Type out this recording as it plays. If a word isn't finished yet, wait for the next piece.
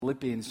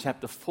Philippians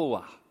chapter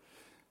 4.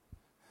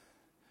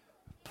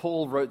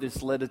 Paul wrote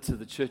this letter to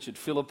the church at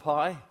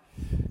Philippi,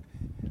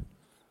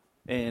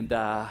 and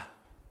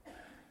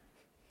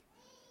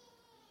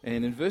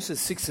in verses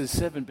 6 and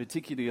 7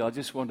 particularly, I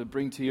just want to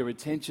bring to your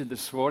attention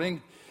this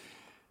morning.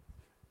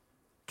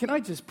 Can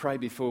I just pray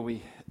before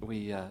we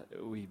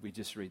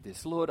just read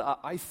this? Lord,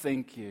 I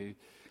thank you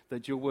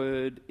that your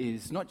word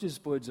is not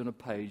just words on a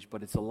page,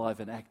 but it's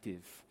alive and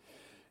active.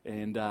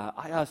 And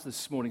I ask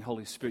this morning,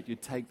 Holy Spirit,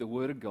 you'd take the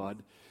word of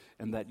God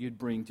and that you'd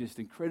bring just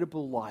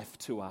incredible life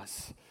to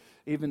us,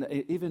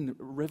 even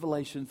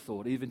revelation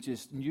thought, even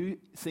just new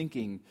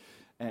thinking,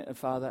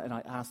 Father, and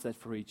I ask that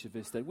for each of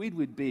us, that we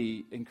would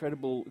be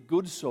incredible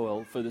good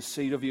soil for the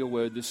seed of your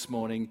word this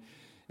morning.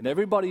 And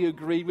everybody who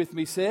agreed with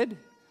me said,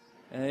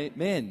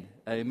 Amen.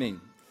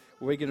 Amen.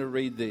 We're going to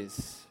read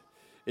this.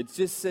 It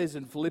just says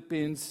in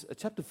Philippians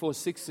chapter 4,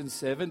 6 and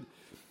 7,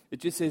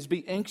 it just says,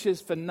 be anxious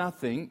for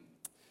nothing,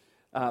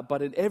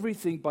 but in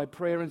everything by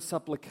prayer and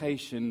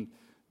supplication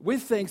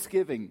with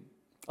thanksgiving.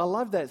 I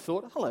love that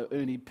thought. Hello,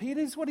 Ernie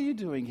Peters. What are you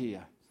doing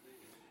here?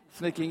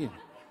 Sneaking in.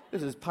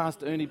 This is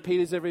Pastor Ernie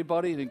Peters,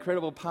 everybody, an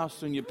incredible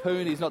pastor in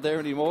Yeppoon. He's not there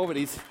anymore, but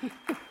he's...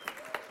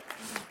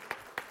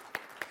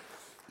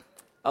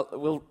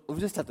 we'll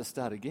just have to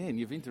start again.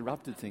 You've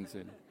interrupted things,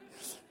 Ernie.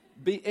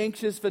 Be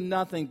anxious for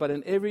nothing, but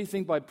in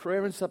everything by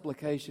prayer and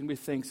supplication with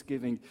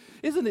thanksgiving.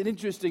 Isn't it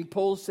interesting?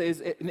 Paul says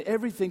in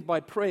everything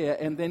by prayer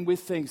and then with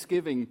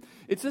thanksgiving.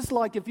 It's just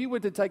like if you were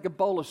to take a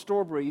bowl of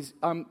strawberries,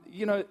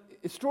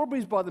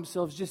 strawberries by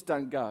themselves just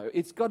don't go.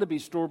 It's got to be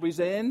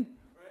strawberries and...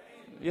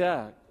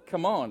 Yeah,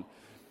 come on.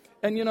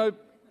 And,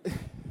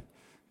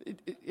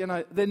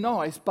 they're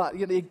nice, but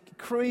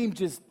cream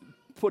just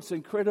puts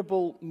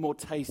incredible more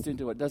taste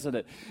into it, doesn't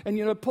it?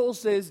 And, Paul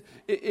says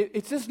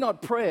it's just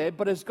not prayer,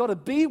 but it's got to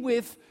be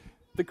with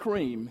the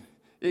cream.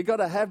 You've got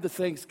to have the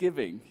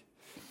thanksgiving.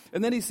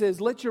 And then he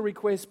says, let your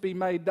requests be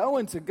made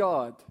known to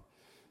God.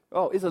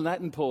 Oh, isn't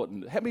that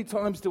important? How many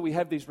times do we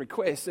have these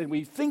requests and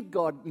we think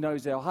God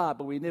knows our heart,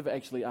 but we never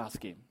actually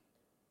ask him?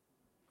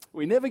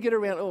 We never get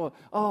around,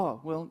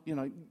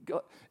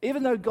 God,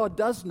 even though God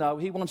does know,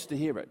 he wants to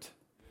hear it.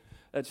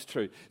 That's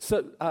true.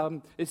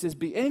 So it says,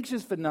 be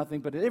anxious for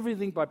nothing, but in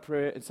everything by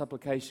prayer and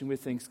supplication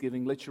with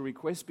thanksgiving, let your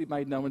requests be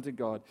made known to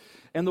God.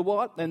 And the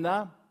what? And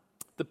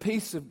the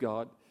peace of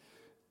God,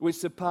 which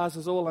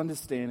surpasses all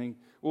understanding,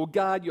 will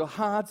guard your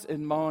hearts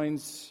and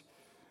minds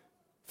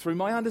through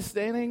my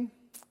understanding?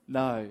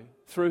 No.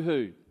 Through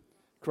who?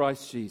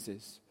 Christ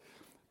Jesus.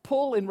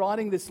 Paul, in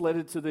writing this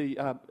letter to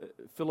the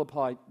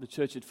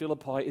church at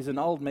Philippi, is an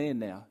old man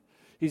now.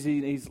 He's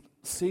in his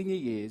senior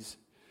years,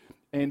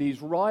 and he's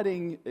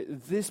writing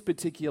this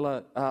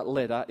particular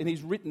letter, and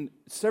he's written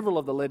several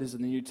of the letters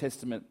in the New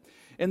Testament.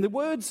 And the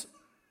words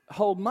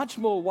hold much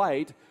more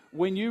weight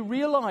when you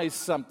realize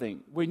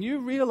something, when you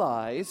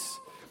realize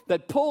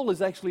that Paul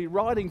is actually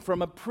writing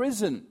from a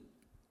prison.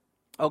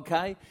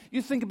 Okay?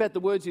 You think about the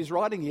words he's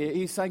writing here.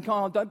 He's saying,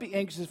 come on, don't be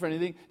anxious for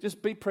anything.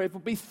 Just be prayerful.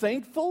 Be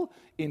thankful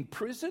in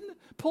prison.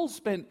 Paul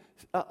spent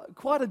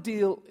quite a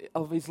deal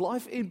of his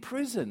life in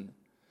prison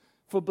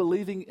for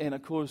believing and,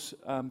 of course,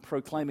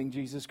 proclaiming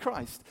Jesus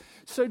Christ.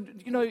 So,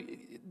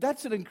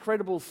 that's an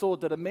incredible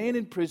thought that a man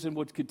in prison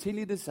would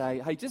continue to say,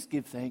 hey, just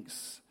give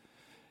thanks.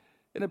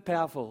 Isn't it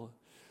powerful?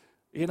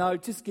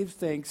 Just give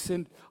thanks.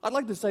 And I'd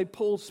like to say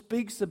Paul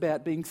speaks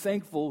about being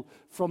thankful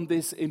from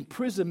this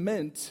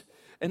imprisonment.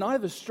 And I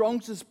have a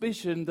strong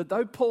suspicion that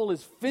though Paul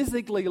is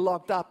physically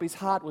locked up, his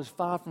heart was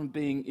far from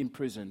being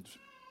imprisoned.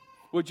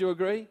 Would you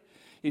agree?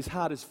 His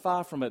heart is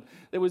far from it.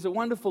 There was a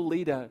wonderful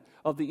leader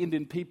of the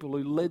Indian people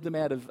who led them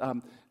out of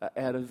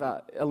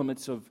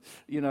elements of,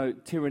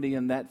 tyranny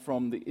and that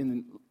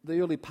in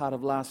the early part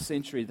of last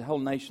century, the whole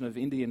nation of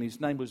India, and his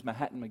name was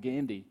Mahatma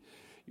Gandhi.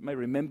 You may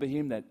remember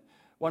him, that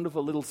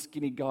wonderful little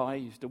skinny guy.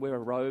 He used to wear a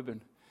robe,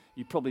 and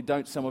you probably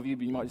don't, some of you,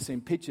 but you might have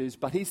seen pictures.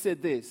 But he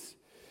said this.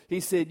 He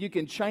said, you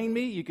can chain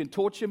me, you can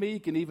torture me, you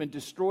can even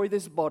destroy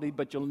this body,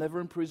 but you'll never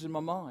imprison my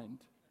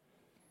mind.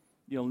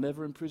 You'll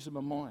never imprison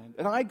my mind.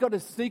 And I got a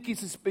sneaky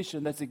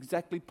suspicion that's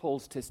exactly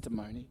Paul's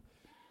testimony.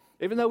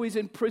 Even though he's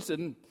in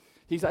prison,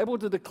 he's able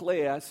to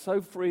declare so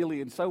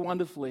freely and so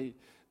wonderfully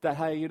that,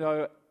 hey,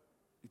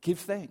 give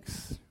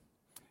thanks.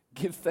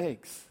 Give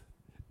thanks.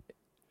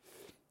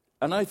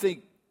 And I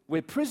think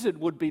where prison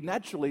would be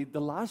naturally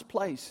the last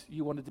place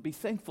you wanted to be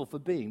thankful for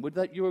being. Would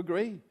that you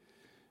agree?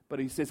 But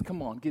he says,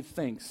 come on, give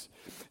thanks.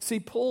 See,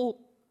 Paul,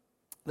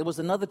 there was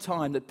another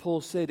time that Paul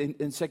said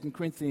in 2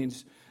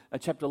 Corinthians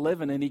chapter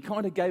 11, and he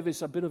kind of gave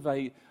us a bit of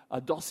a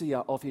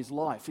dossier of his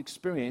life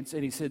experience,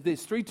 and he said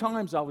this, 3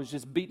 times I was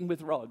just beaten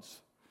with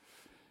rods.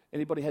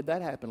 Anybody had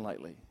that happen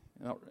lately?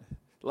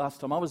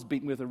 Last time I was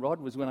beaten with a rod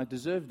was when I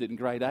deserved it in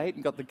grade 8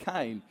 and got the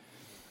cane.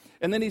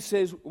 And then he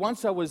says,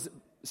 once I was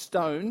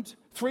stoned,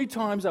 3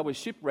 times I was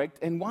shipwrecked,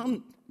 and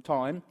 1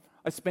 time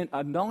I spent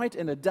a night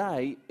and a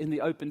day in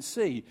the open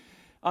sea.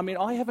 I mean,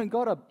 I haven't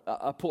got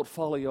a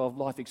portfolio of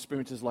life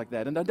experiences like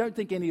that, and I don't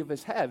think any of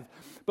us have.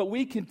 But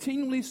we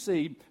continually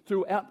see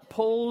throughout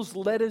Paul's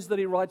letters that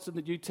he writes in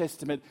the New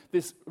Testament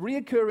this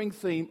reoccurring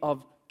theme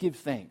of Give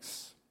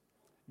thanks.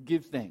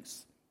 Give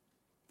thanks.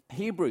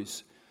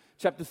 Hebrews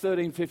chapter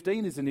 13,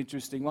 15 is an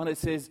interesting one. It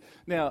says,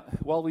 now,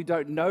 while we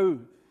don't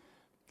know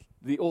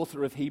the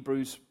author of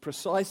Hebrews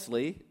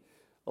precisely,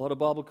 a lot of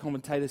Bible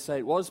commentators say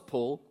it was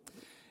Paul.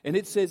 And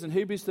it says in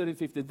Hebrews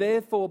 13:15,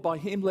 therefore by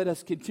him let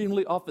us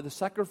continually offer the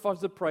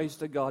sacrifice of praise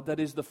to God, that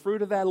is the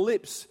fruit of our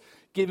lips,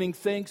 giving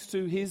thanks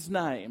to his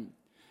name.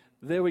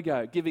 There we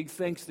go, giving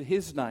thanks to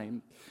his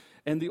name.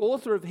 And the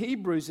author of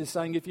Hebrews is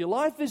saying, if your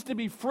life is to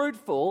be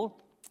fruitful,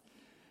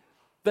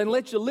 then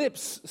let your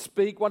lips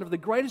speak one of the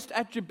greatest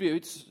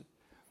attributes,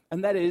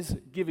 and that is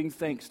giving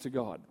thanks to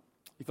God.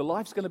 If your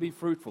life's going to be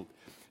fruitful.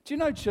 Do you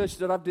know, church,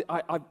 that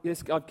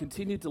I've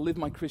continued to live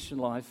my Christian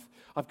life.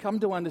 I've come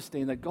to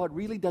understand that God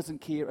really doesn't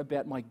care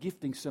about my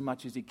gifting so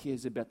much as he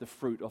cares about the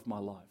fruit of my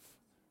life.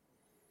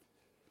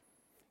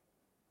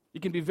 You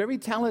can be very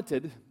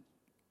talented.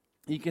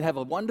 You can have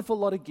a wonderful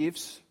lot of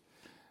gifts.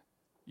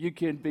 You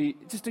can be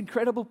just an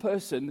incredible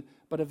person,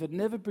 but if it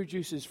never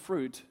produces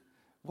fruit,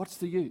 what's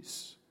the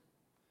use?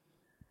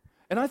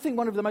 And I think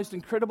one of the most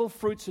incredible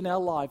fruits in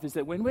our life is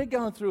that when we're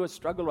going through a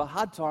struggle or a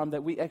hard time,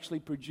 that we actually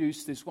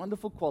produce this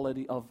wonderful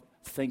quality of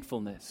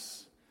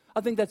thankfulness.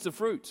 I think that's a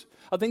fruit.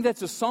 I think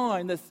that's a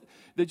sign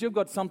that you've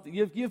got something,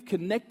 you've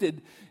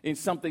connected in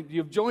something,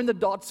 you've joined the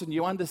dots and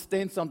you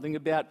understand something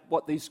about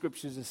what these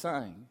scriptures are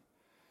saying.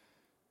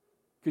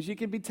 Because you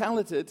can be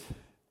talented.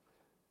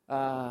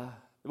 The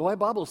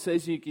Bible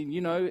says you can,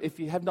 if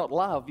you have not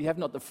love, you have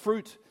not the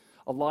fruit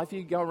of life.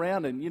 You go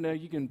around and,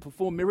 you can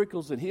perform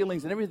miracles and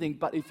healings and everything,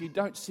 but if you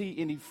don't see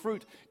any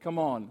fruit, come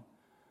on,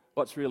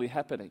 what's really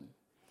happening?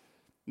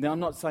 Now, I'm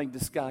not saying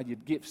discard your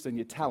gifts and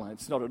your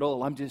talents, not at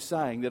all. I'm just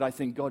saying that I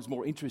think God's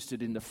more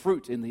interested in the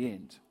fruit in the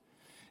end.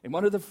 And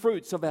one of the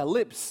fruits of our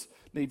lips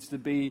needs to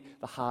be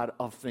the heart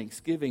of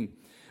thanksgiving.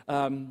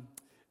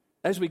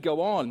 As we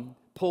go on,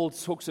 Paul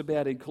talks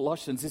about in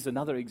Colossians, this is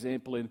another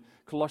example in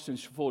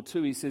Colossians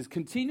 4:2, he says,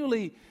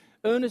 continue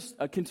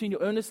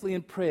earnestly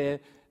in prayer,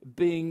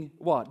 being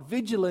what?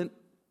 Vigilant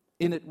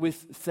in it with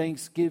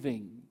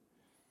thanksgiving.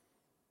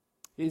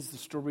 Here's the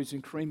strawberries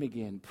and cream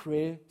again.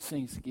 Prayer,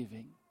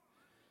 thanksgiving.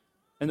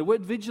 And the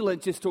word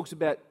vigilant just talks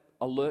about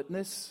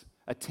alertness,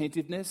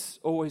 attentiveness,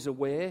 always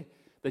aware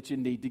that you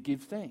need to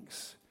give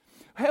thanks.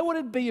 How would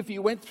it be if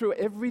you went through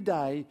every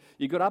day,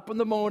 you got up in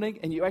the morning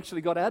and you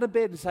actually got out of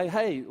bed and say,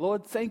 hey,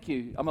 Lord, thank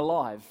you, I'm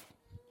alive.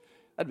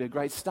 That'd be a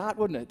great start,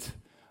 wouldn't it?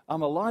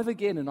 I'm alive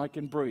again and I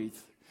can breathe.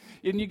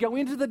 And you go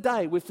into the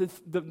day with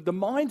the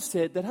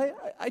mindset that, hey,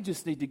 I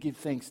just need to give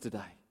thanks today.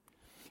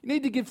 You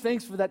need to give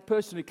thanks for that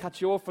person who cut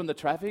you off from the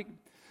traffic.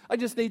 I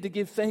just need to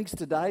give thanks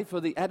today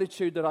for the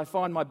attitude that I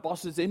find my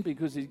boss is in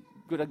because he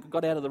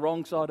got out of the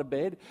wrong side of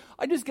bed.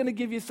 I'm just going to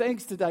give you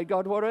thanks today,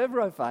 God, whatever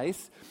I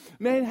face.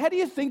 Man, how do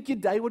you think your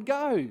day would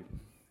go?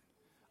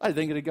 I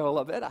think it'd go a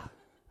lot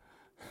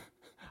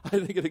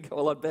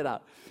better.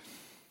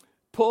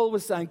 Paul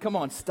was saying, come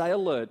on, stay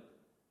alert.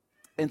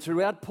 And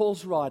throughout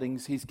Paul's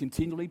writings, he's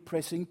continually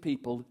pressing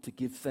people to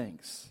give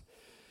thanks.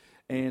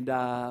 And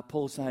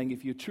Paul's saying,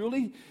 if you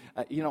truly,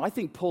 I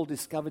think Paul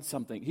discovered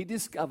something. He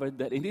discovered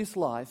that in his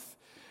life,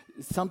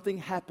 something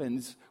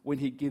happens when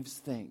he gives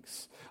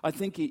thanks. I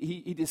think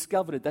he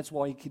discovered it. That's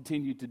why he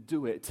continued to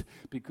do it.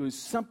 Because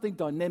something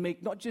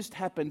dynamic not just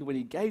happened when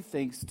he gave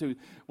thanks to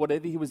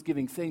whatever he was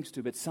giving thanks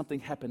to, but something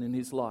happened in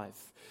his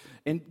life.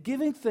 And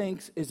giving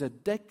thanks is a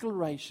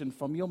declaration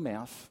from your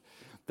mouth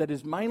that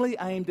is mainly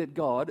aimed at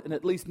God, and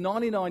at least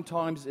 99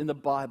 times in the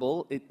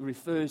Bible it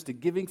refers to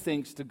giving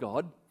thanks to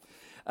God.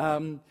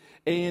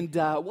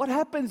 What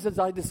happens, as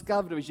I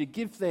discovered, is you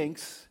give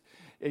thanks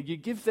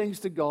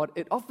to God,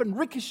 it often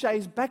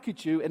ricochets back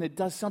at you and it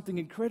does something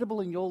incredible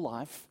in your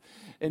life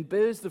and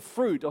bears the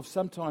fruit of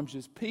sometimes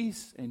just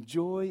peace and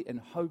joy and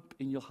hope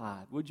in your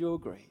heart. Would you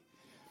agree?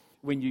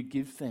 When you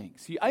give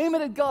thanks. You aim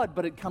it at God,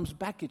 but it comes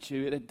back at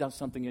you and it does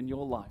something in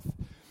your life.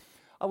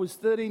 I was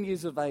 13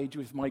 years of age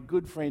with my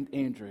good friend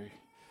Andrew.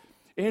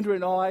 Andrew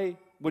and I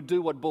would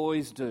do what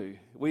boys do.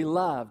 We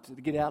loved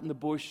to get out in the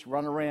bush,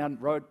 run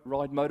around, ride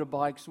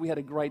motorbikes. We had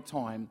a great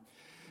time.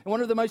 And one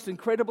of the most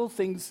incredible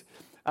things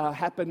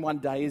happened one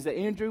day is that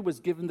Andrew was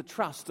given the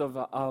trust of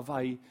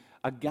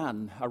a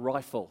gun, a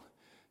rifle.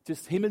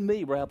 Just him and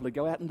me were able to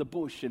go out in the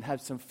bush and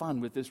have some fun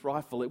with this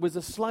rifle. It was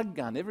a slug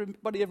gun.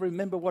 Everybody ever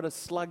remember what a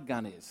slug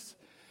gun is?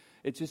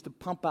 It's just a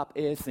pump-up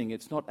air thing.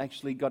 It's not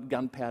actually got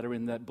gunpowder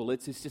in that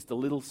bullets. It's just a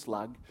little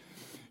slug.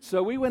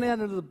 So we went out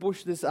into the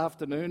bush this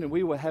afternoon, and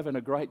we were having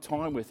a great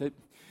time with it.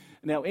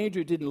 Now,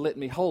 Andrew didn't let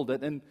me hold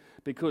it, and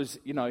because,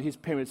 his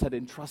parents had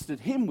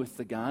entrusted him with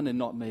the gun and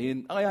not me,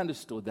 and I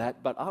understood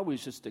that, but I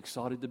was just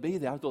excited to be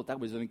there. I thought that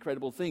was an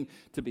incredible thing,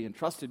 to be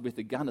entrusted with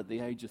a gun at the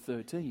age of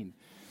 13.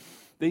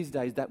 These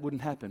days, that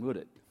wouldn't happen, would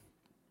it?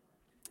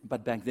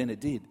 But back then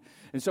it did.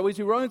 And so as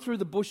we roamed through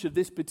the bush of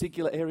this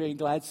particular area in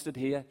Gladstone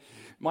here,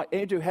 my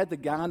Andrew had the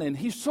gun and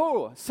he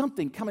saw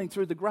something coming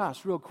through the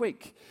grass real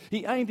quick.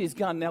 He aimed his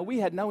gun. Now, we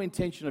had no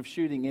intention of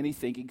shooting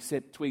anything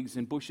except twigs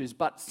and bushes,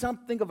 but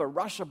something of a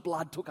rush of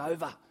blood took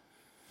over.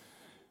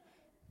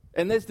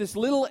 And there's this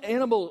little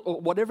animal,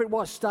 or whatever it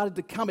was, started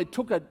to come. It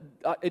took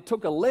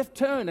a left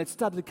turn. It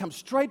started to come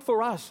straight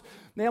for us.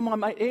 Now my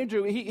mate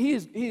Andrew,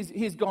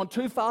 he's gone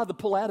too far to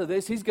pull out of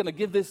this. He's going to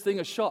give this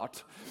thing a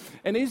shot.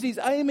 And as he's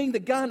aiming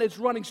the gun, it's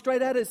running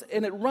straight at us,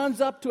 and it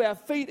runs up to our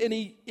feet, and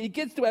he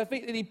gets to our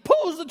feet, and he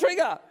pulls the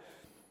trigger.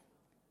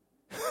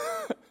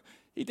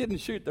 He didn't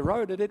shoot the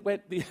rodent.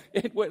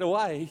 It went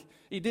away.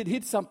 He did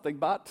hit something,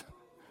 but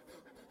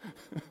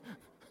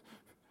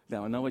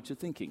now I know what you're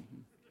thinking.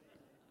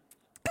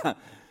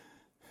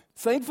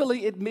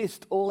 Thankfully, it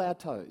missed all our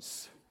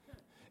toes.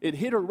 It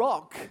hit a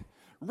rock,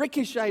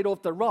 ricocheted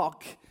off the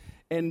rock,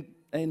 and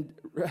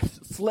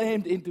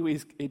slammed into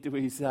his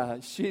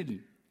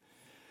shin.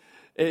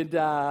 And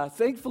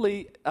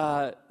thankfully,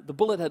 the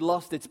bullet had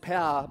lost its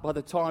power by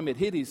the time it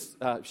hit his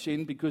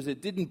shin, because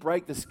it didn't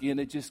break the skin.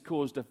 It just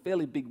caused a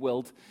fairly big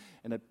welt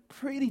and a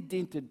pretty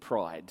dented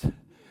pride.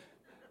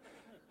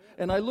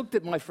 And I looked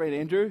at my friend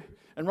Andrew,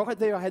 and right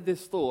there I had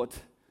this thought.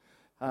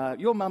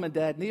 Your mum and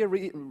dad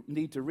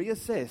need to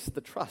reassess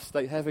the trust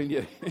they have in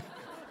you.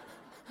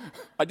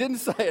 I didn't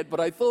say it,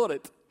 but I thought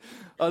it.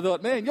 I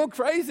thought, man, you're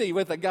crazy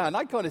with a gun.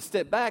 I kind of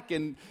stepped back,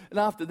 and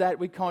after that,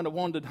 we kind of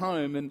wandered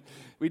home, and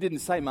we didn't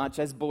say much,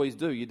 as boys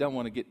do. You don't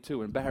want to get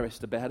too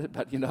embarrassed about it,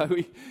 but,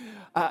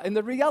 and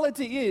the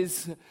reality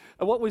is,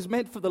 what was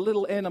meant for the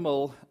little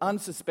animal,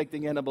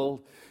 unsuspecting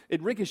animal,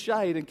 it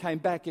ricocheted and came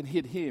back and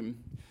hit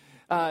him.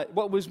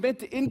 What was meant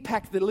to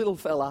impact the little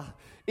fella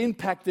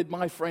impacted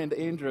my friend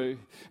Andrew.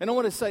 And I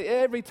want to say,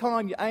 every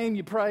time you aim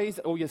your praise,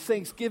 or your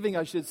thanksgiving,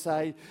 I should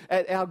say,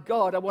 at our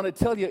God, I want to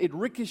tell you, it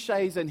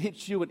ricochets and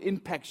hits you and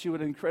impacts you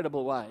in an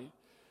incredible way.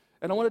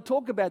 And I want to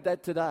talk about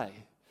that today.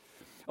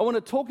 I want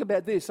to talk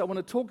about this. I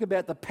want to talk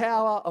about the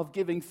power of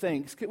giving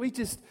thanks. Can we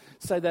just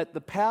say that?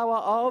 The power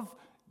of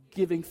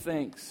giving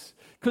thanks.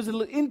 Because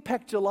it'll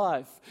impact your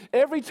life.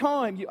 Every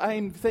time you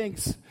aim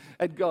thanks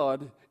at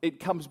God, it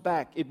comes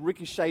back, it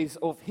ricochets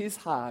off His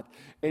heart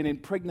and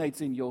impregnates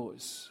in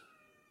yours.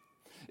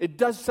 It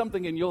does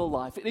something in your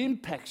life. It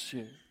impacts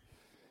you.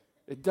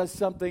 It does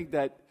something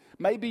that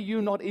maybe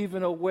you're not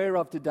even aware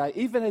of today.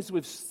 Even as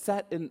we've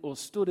sat in or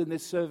stood in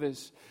this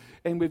service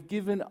and we've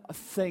given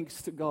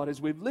thanks to God,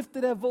 as we've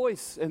lifted our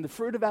voice and the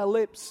fruit of our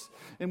lips,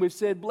 and we've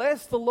said,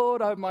 bless the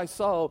Lord, O my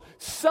soul,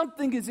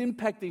 something is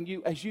impacting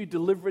you. As you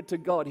deliver it to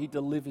God, He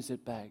delivers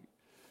it back.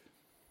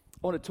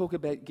 I want to talk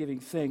about giving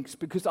thanks,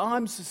 because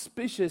I'm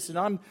suspicious and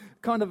I'm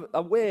kind of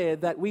aware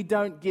that we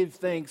don't give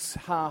thanks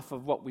half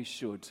of what we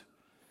should.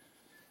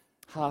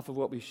 Half of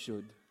what we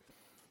should.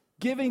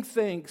 Giving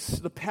thanks,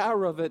 the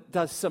power of it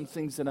does some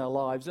things in our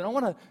lives. And I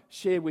want to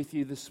share with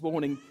you this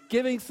morning,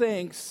 giving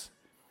thanks,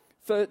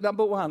 for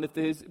number one, if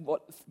there's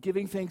what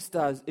giving thanks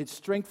does, it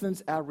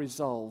strengthens our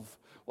resolve.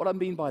 What I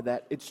mean by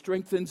that, it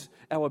strengthens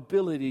our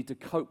ability to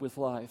cope with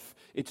life.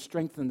 It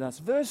strengthens us.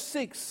 Verse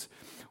 6,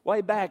 way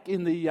back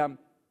in the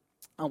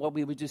what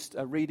we were just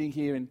reading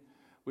here, and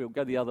we'll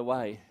go the other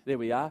way. There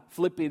we are.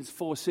 Philippians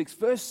 4:6.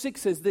 Verse 6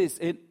 says this.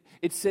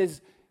 It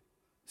says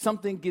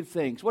something, give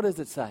thanks. What does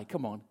it say?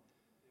 Come on.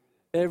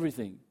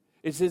 Everything.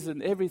 It says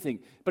in everything.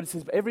 But it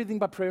says everything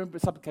by prayer and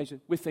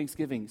supplication with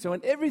thanksgiving. So in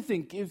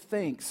everything, give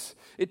thanks.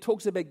 It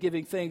talks about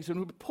giving thanks.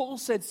 And when Paul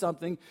said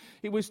something,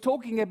 he was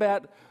talking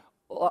about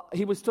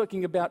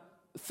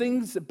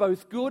things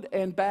both good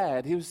and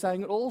bad. He was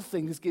saying all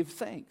things give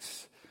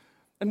thanks.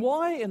 And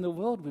why in the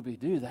world would we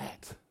do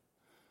that?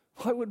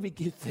 Why would we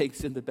give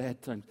thanks in the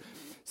bad times?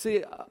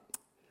 See,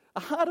 a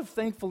heart of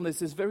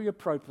thankfulness is very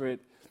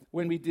appropriate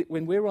when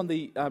we're on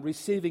the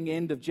receiving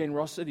end of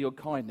generosity or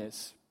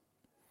kindness.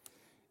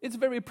 It's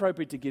very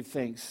appropriate to give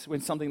thanks when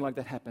something like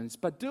that happens.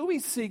 But do we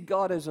see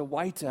God as a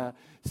waiter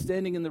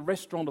standing in the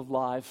restaurant of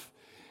life?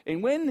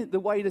 And when the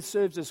waiter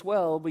serves us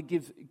well, we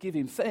give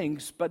Him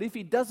thanks. But if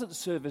He doesn't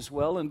serve us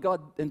well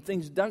and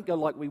things don't go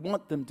like we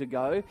want them to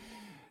go,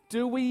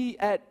 do we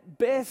at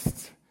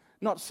best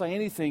not say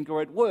anything,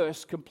 or at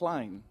worst,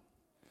 complain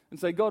and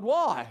say, God,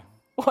 why?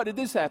 Why did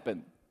this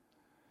happen?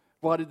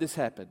 Why did this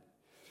happen?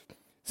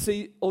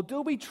 See, or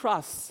do we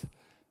trust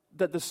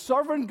that the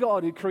sovereign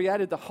God who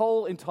created the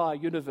whole entire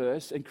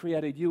universe and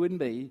created you and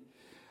me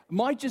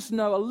might just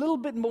know a little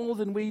bit more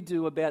than we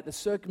do about the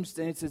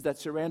circumstances that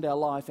surround our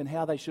life and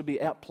how they should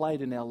be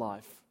outplayed in our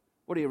life?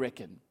 What do you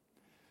reckon?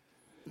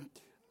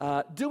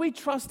 Do we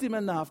trust Him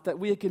enough that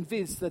we are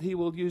convinced that He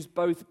will use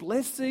both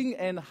blessing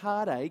and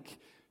heartache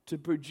to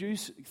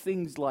produce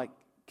things like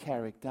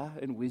character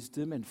and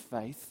wisdom and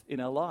faith in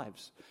our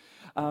lives?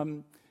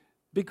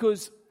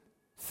 Because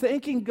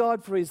thanking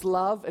God for His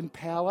love and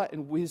power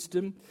and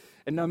wisdom,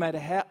 and no matter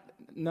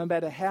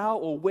how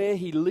or where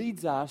He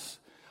leads us,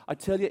 I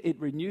tell you, it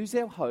renews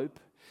our hope,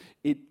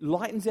 it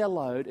lightens our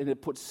load, and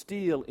it puts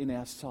steel in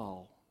our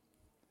soul.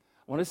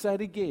 I want to say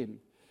it again.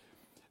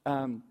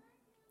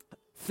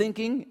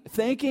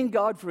 Thanking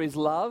God for His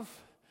love,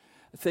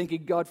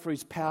 thanking God for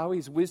His power,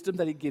 His wisdom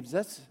that He gives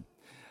us,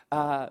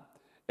 and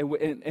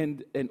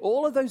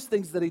all of those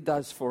things that He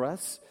does for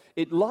us,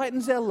 it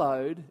lightens our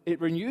load,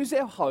 it renews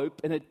our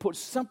hope, and it puts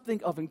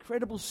something of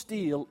incredible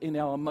steel in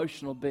our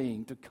emotional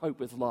being to cope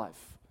with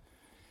life.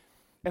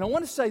 And I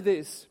want to say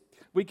this,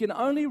 we can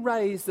only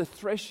raise the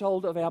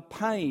threshold of our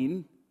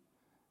pain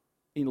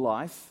in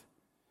life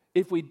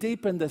if we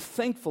deepen the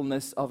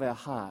thankfulness of our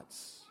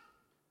hearts.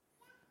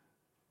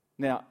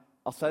 Now,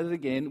 I'll say that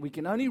again. We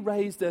can only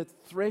raise the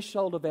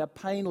threshold of our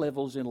pain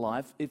levels in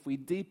life if we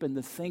deepen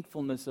the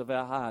thankfulness of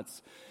our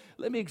hearts.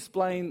 Let me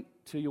explain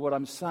to you what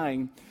I'm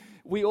saying.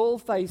 We all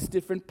face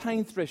different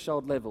pain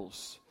threshold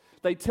levels.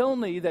 They tell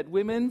me that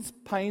women's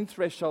pain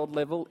threshold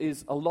level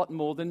is a lot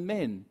more than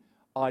men.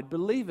 I'd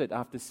believe it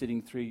after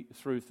sitting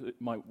through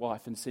my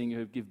wife and seeing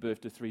her give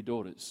birth to 3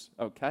 daughters.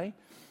 Okay?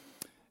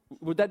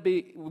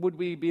 Would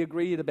we be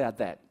agreed about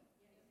that?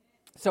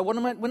 So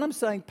when I'm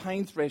saying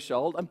pain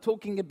threshold, I'm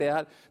talking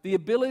about the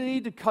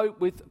ability to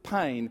cope with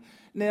pain.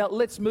 Now,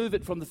 let's move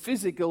it from the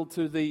physical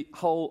to the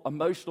whole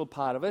emotional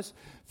part of us.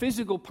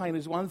 Physical pain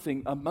is one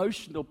thing.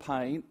 Emotional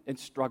pain and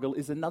struggle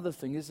is another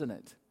thing, isn't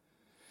it?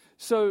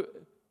 So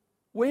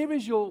where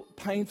is your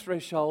pain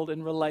threshold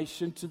in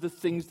relation to the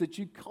things that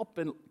you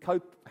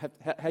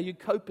how you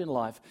cope in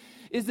life?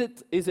 Is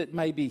it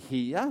maybe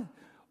here?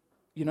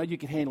 You know, you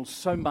can handle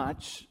so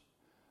much.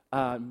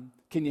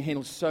 Can you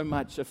handle so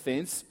much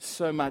offense,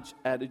 so much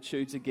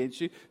attitudes against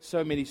you,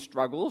 so many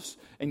struggles,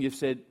 and you've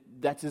said,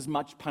 that's as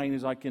much pain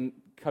as I can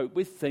cope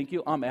with, thank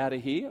you, I'm out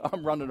of here,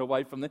 I'm running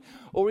away from there?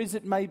 Or is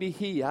it maybe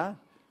here,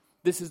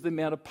 this is the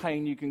amount of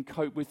pain you can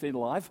cope with in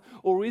life?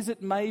 Or is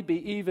it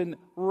maybe even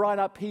right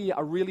up here,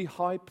 a really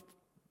high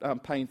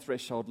pain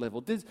threshold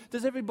level? Does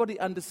everybody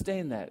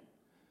understand that?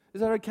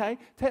 Is that okay?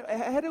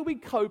 How do we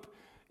cope?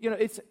 You know,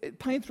 it's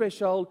pain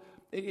threshold.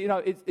 You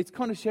know, it's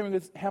kind of sharing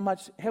with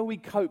how we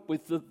cope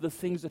with the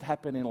things that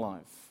happen in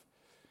life.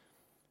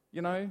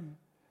 You know,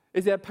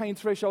 is our pain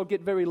threshold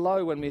get very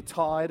low when we're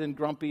tired and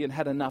grumpy and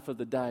had enough of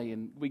the day,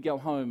 and we go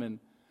home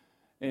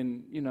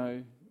and you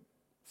know,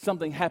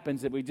 something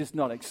happens that we're just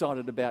not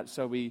excited about,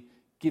 so we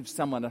give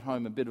someone at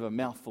home a bit of a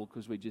mouthful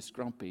because we're just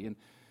grumpy. And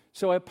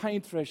so our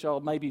pain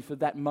threshold maybe for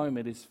that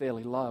moment is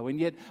fairly low, and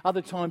yet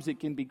other times it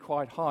can be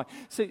quite high.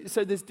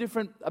 So there's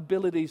different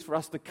abilities for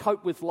us to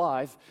cope with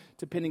life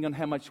depending on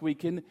how much we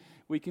can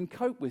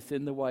cope with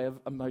in the way of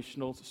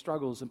emotional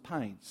struggles and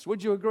pains.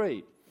 Would you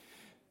agree?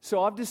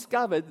 So I've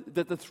discovered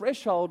that the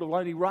threshold will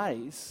only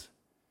raise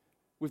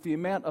with the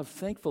amount of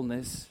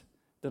thankfulness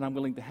that I'm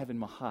willing to have in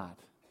my heart.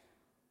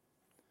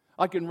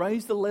 I can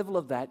raise the level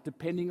of that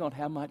depending on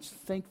how much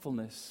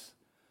thankfulness,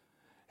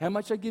 how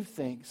much I give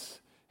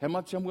thanks, how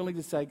much I'm willing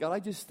to say, God, I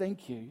just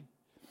thank you.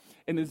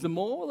 And as the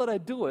more that I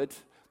do it,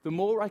 the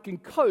more I can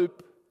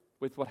cope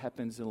with what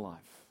happens in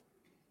life.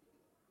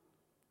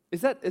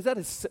 Is that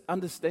an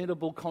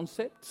understandable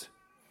concept?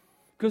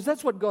 Because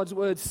that's what God's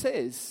word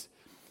says.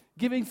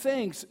 Giving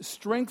thanks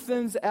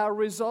strengthens our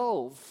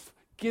resolve.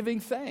 Giving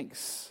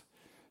thanks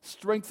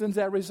strengthens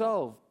our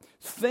resolve.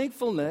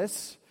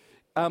 Thankfulness,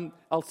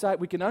 I'll say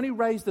we can only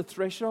raise the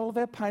threshold of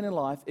our pain in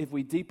life if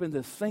we deepen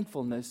the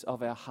thankfulness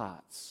of our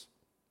hearts.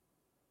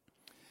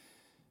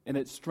 And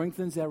it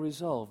strengthens our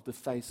resolve to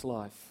face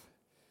life.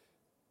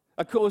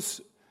 Of course,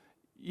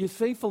 your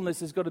thankfulness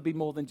has got to be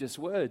more than just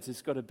words.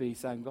 It's got to be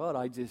saying,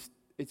 God,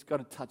 it's got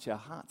to touch our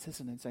hearts,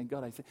 isn't it? Saying,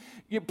 God,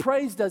 your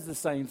praise does the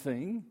same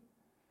thing,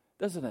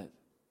 doesn't it?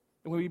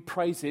 And when we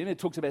praise Him, it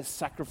talks about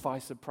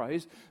sacrifice of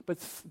praise, but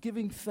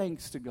giving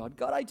thanks to God.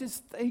 God, I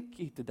just thank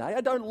you today.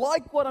 I don't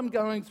like what I'm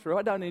going through.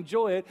 I don't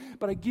enjoy it,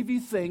 but I give you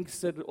thanks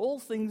that all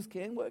things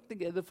can work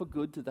together for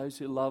good to those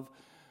who love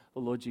the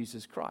Lord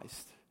Jesus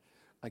Christ.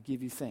 I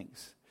give you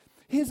thanks.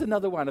 Here's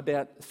another one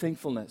about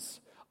thankfulness.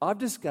 I've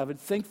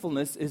discovered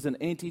thankfulness is an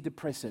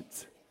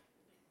antidepressant.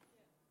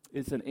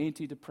 It's an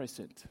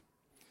antidepressant.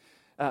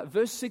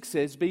 Verse 6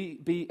 says,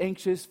 be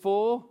anxious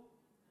for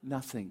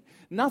nothing.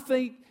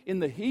 Nothing in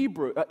the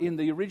Hebrew, in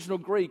the original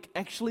Greek,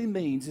 actually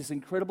means this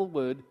incredible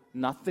word,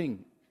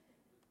 nothing.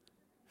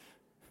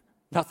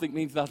 Nothing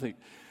means nothing.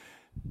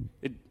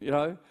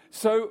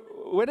 So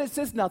when it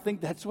says nothing,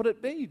 that's what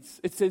it means.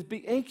 It says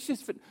be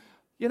anxious for...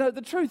 You know,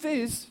 the truth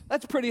is,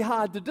 that's pretty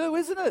hard to do,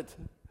 isn't it?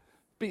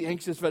 Be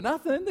anxious for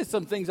nothing. There's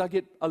some things I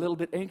get a little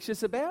bit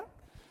anxious about.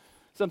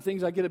 Some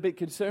things I get a bit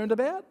concerned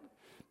about.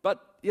 But,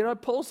 you know,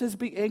 Paul says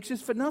be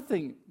anxious for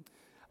nothing.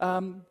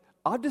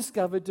 I've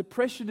discovered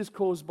depression is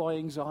caused by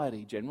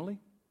anxiety, generally.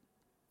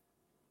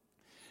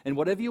 And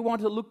whatever you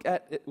want to look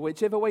at,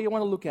 whichever way you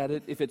want to look at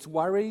it, if it's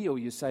worry, or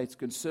you say it's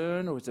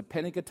concern, or it's a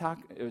panic attack,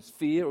 or it's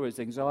fear, or it's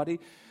anxiety,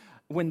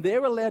 when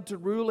they're allowed to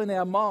rule in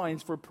our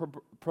minds for a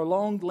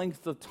prolonged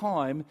length of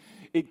time,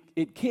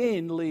 it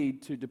can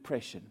lead to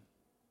depression.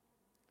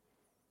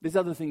 There's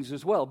other things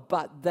as well,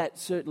 but that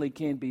certainly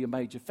can be a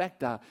major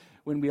factor.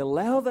 When we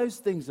allow those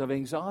things of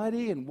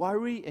anxiety and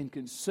worry and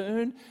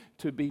concern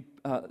to be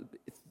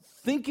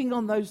thinking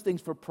on those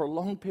things for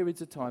prolonged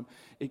periods of time,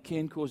 it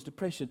can cause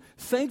depression.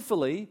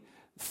 Thankfulness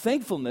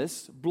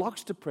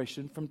blocks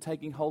depression from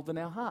taking hold in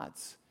our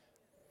hearts.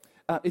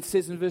 It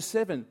says in verse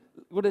 7,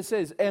 what it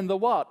says, and the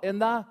what?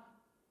 And the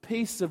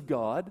peace of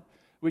God,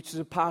 which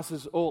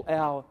surpasses all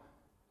our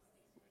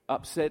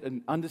upset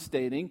and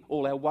understanding,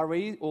 all our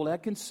worry, all our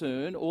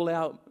concern, all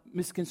our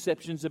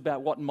misconceptions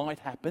about what might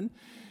happen.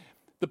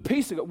 The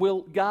peace of God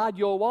will guard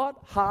your what?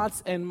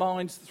 Hearts and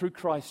minds through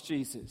Christ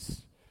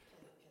Jesus.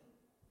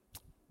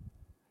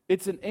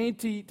 It's an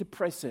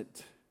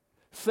antidepressant.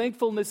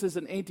 Thankfulness is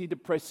an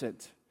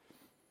antidepressant.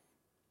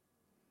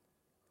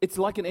 It's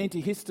like an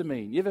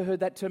antihistamine. You ever heard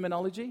that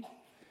terminology?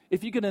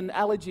 If you get an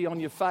allergy on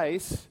your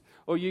face,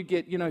 or you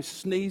get,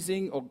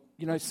 sneezing, or,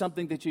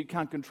 something that you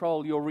can't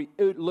control, your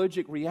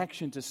allergic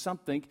reaction to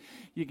something,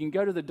 you can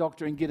go to the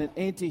doctor and get an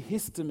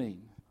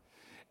antihistamine.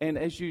 And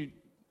as you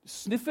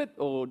sniff it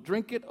or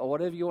drink it or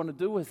whatever you want to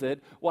do with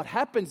it, what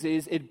happens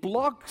is it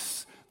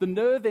blocks the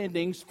nerve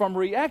endings from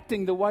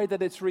reacting the way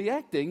that it's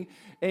reacting,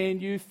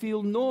 and you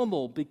feel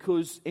normal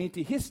because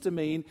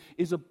antihistamine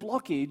is a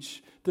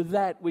blockage to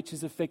that which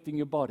is affecting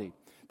your body.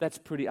 That's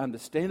pretty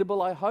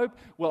understandable, I hope.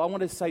 Well, I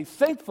want to say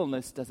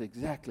thankfulness does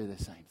exactly the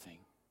same thing.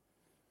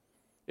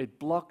 It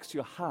blocks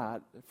your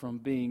heart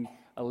from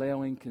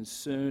allowing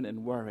concern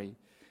and worry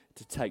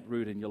to take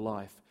root in your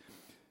life.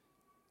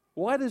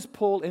 Why does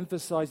Paul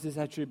emphasize this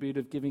attribute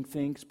of giving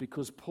thanks?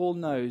 Because Paul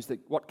knows that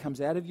what comes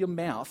out of your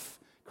mouth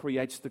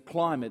creates the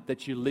climate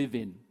that you live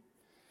in.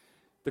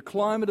 The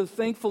climate of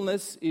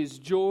thankfulness is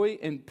joy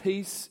and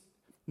peace,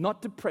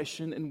 not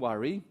depression and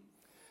worry.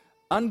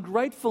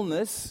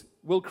 Ungratefulness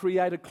will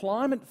create a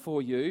climate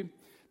for you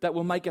that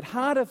will make it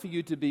harder for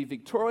you to be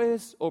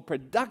victorious or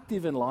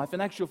productive in life. In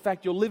actual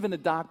fact, you'll live in a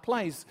dark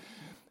place.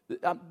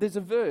 There's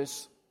a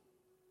verse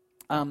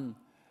in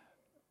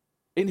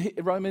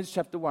Romans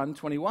chapter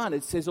 1:21.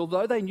 It says,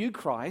 although they knew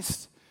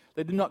Christ,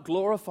 they did not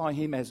glorify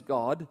him as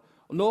God,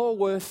 nor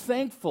were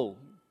thankful,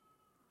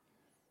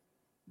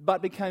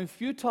 but became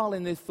futile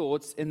in their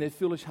thoughts, and their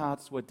foolish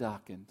hearts were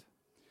darkened.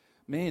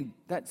 Man,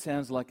 that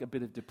sounds like a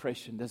bit of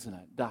depression, doesn't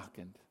it?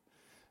 Darkened.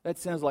 That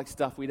sounds like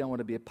stuff we don't want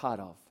to be a part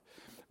of.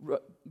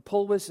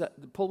 Paul was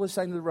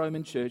saying to the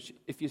Roman church,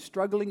 if you're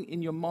struggling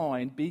in your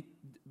mind, be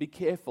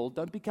careful.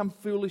 Don't become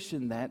foolish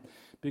in that,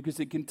 because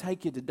it can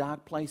take you to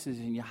dark places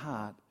in your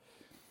heart.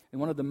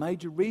 And one of the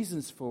major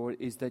reasons for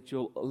it is that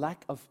your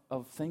lack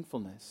of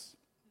thankfulness.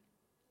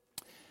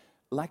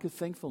 Lack of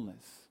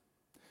thankfulness.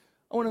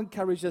 I want to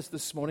encourage us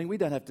this morning, we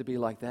don't have to be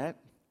like that.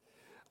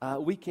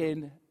 We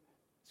can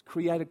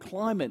create a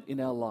climate in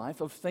our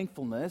life of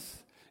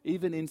thankfulness,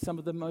 even in some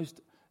of the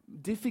most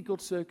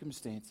difficult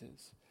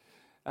circumstances,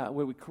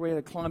 where we create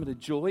a climate of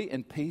joy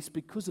and peace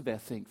because of our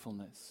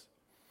thankfulness.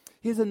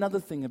 Here's another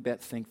thing about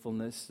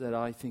thankfulness that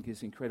I think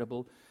is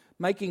incredible.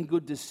 Making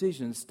good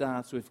decisions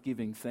starts with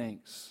giving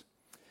thanks.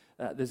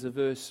 There's a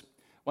verse,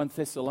 1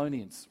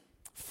 Thessalonians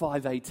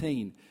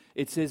 5:18.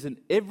 It says, in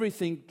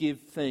everything give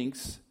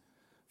thanks,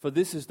 for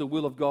this is the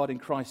will of God in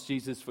Christ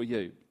Jesus for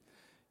you.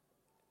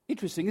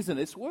 Interesting, isn't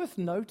it? It's worth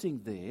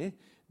noting there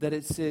that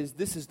it says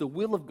this is the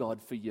will of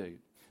God for you.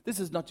 This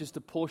is not just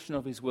a portion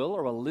of his will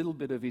or a little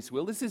bit of his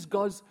will. This is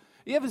God's.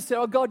 You ever say,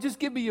 oh, God, just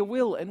give me your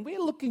will? And we're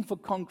looking for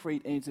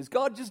concrete answers.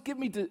 God, just give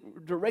me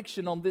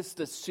direction on this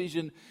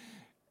decision.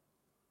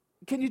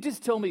 Can you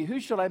just tell me, who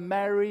should I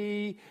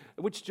marry?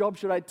 Which job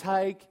should I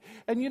take?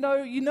 And you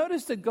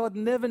notice that God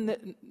never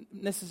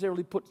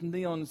necessarily puts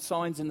neon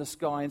signs in the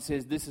sky and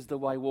says, this is the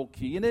way,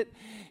 walk ye in it.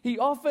 He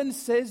often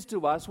says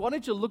to us, why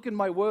don't you look in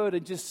my word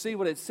and just see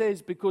what it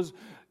says? Because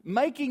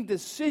making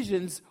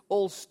decisions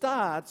all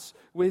starts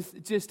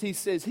with just, he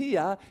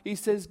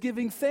says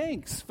giving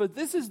thanks, for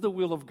this is the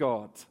will of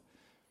God.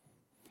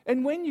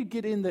 And when you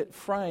get in that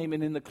frame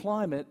and in the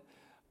climate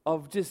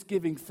of just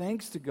giving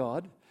thanks to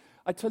God,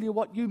 I tell you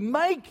what, you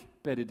make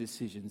better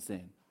decisions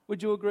then.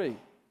 Would you agree?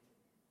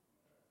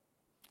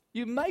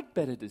 You make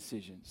better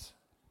decisions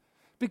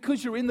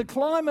because you're in the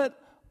climate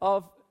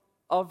of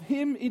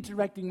him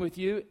interacting with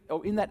you,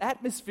 or in that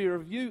atmosphere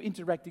of you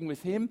interacting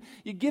with him.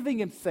 You're giving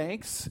him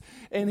thanks,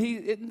 and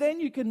then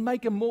you can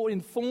make a more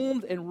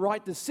informed and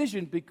right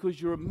decision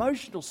because your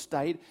emotional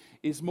state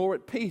is more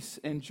at peace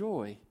and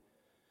joy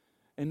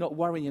and not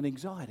worry and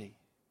anxiety.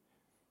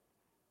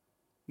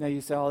 Now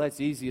you say, oh,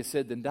 that's easier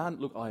said than done.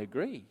 Look, I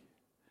agree.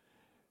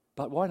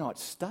 But why not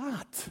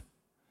start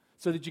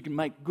so that you can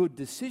make good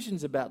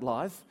decisions about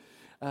life?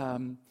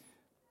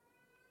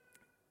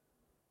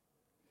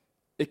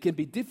 It can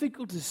be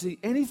difficult to see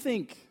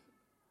anything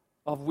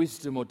of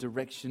wisdom or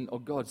direction or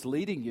God's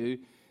leading you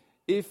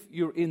if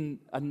you're in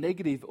a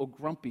negative or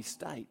grumpy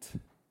state.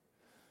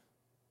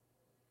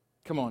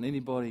 Come on,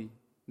 anybody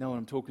know what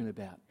I'm talking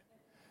about?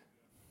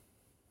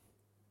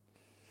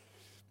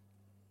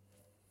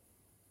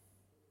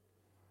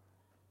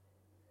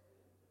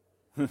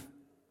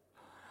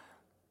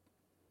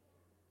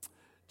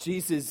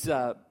 Jesus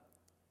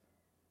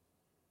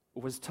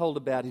was told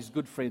about his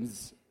good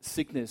friend's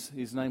sickness.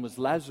 His name was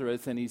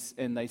Lazarus,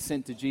 and they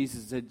sent to Jesus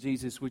and said,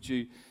 Jesus, would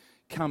you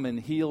come and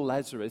heal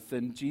Lazarus?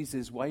 And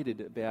Jesus waited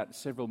about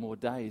several more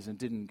days and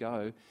didn't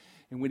go.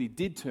 And when he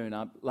did turn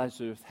up,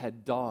 Lazarus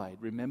had died.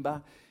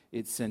 Remember?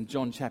 It's in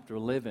John chapter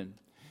 11.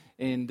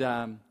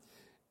 And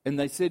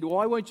they said,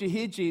 why won't you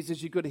hear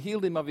Jesus? You could have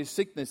healed him of his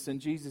sickness. And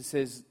Jesus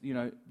says,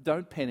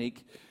 don't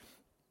panic.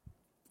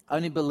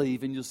 Only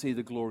believe and you'll see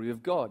the glory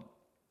of God.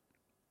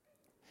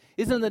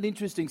 Isn't that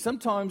interesting?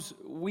 Sometimes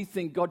we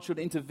think God should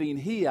intervene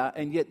here,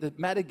 and yet the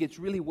matter gets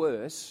really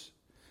worse,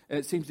 and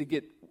it seems to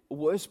get a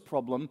worse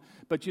problem.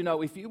 But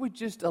if you would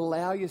just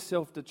allow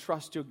yourself to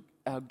trust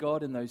our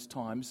God in those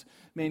times,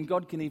 man,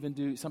 God can even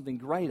do something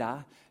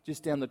greater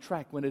just down the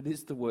track when it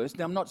is the worst.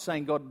 Now, I'm not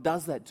saying God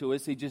does that to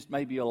us. He just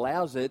maybe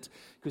allows it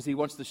because he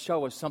wants to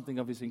show us something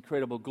of his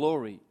incredible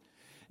glory.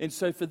 And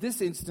so for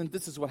this instant,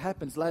 this is what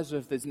happens.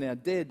 Lazarus is now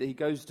dead. He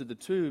goes to the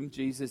tomb,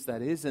 Jesus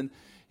that is, and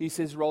he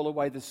says, roll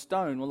away the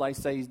stone. Well, they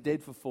say he's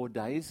dead for 4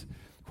 days.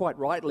 Quite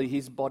rightly,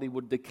 his body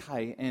would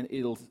decay and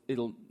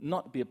it'll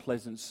not be a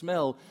pleasant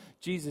smell.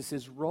 Jesus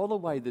says, roll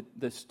away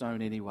the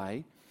stone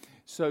anyway.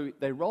 So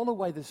they roll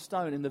away the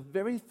stone, and the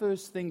very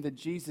first thing that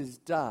Jesus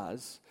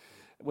does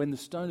when the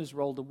stone is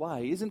rolled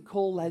away isn't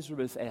call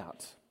Lazarus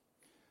out.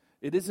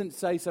 It doesn't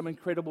say some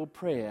incredible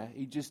prayer.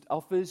 He just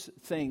offers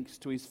thanks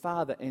to his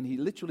Father, and he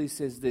literally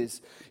says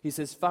this. He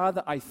says,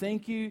 Father, I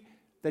thank you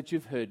that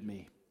you've heard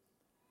me.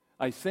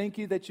 I thank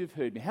you that you've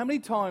heard me. How many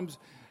times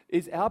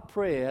is our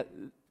prayer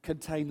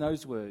contain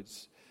those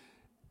words?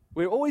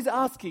 We're always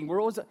asking.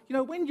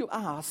 When you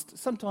asked,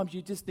 sometimes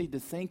you just need to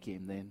thank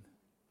him then.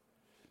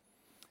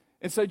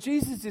 And so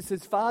Jesus just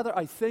says, Father,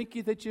 I thank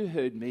you that you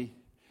heard me.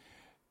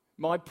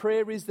 My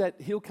prayer is that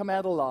he'll come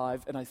out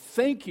alive, and I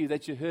thank you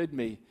that you heard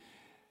me.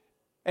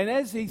 And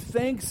as he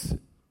thanks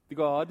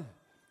God,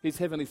 his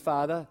heavenly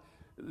Father,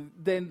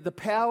 then the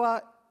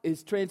power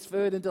is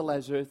transferred into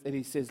Lazarus, and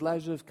he says,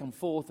 Lazarus, come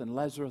forth, and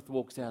Lazarus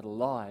walks out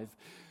alive.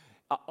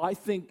 I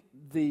think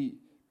the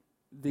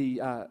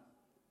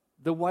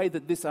way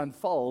that this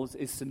unfolds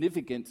is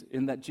significant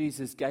in that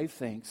Jesus gave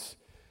thanks,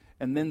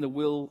 and then the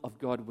will of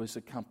God was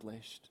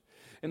accomplished.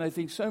 And I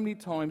think so many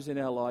times in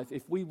our life,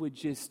 if we would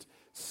just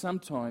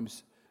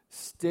sometimes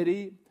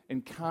steady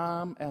and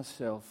calm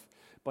ourselves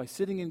by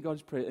sitting in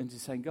God's prayer and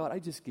just saying, God, I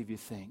just give you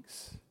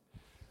thanks.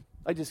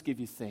 I just give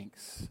you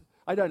thanks.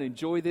 I don't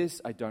enjoy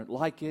this. I don't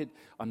like it.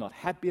 I'm not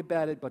happy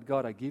about it. But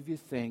God, I give you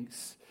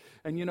thanks.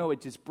 And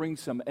it just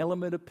brings some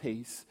element of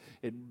peace.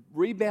 It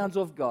rebounds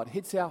off God,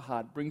 hits our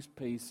heart, brings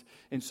peace.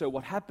 And so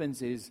what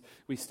happens is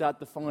we start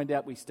to find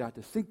out, we start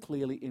to think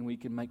clearly, and we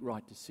can make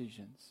right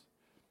decisions.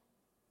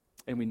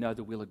 And we know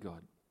the will of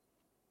God.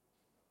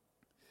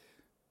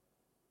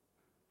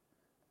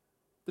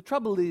 The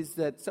trouble is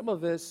that some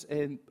of us,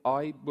 and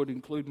I would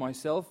include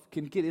myself,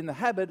 can get in the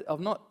habit of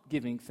not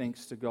giving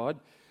thanks to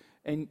God.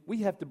 And we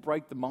have to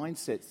break the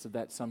mindsets of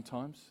that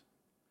sometimes.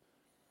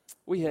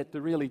 We have to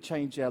really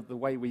change out the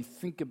way we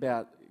think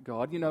about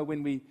God.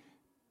 When we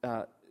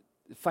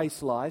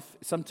face life,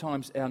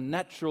 sometimes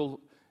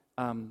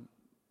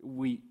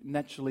we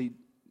naturally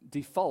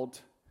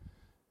default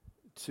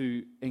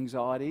to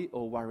anxiety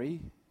or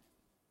worry.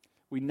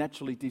 We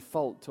naturally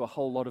default to a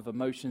whole lot of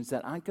emotions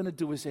that aren't going to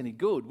do us any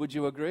good. Would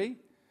you agree?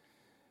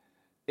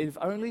 If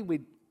only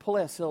we'd pull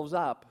ourselves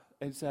up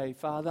and say,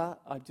 Father,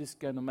 I'm just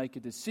going to make a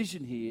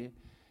decision here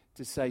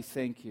to say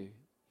thank you,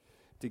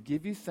 to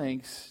give you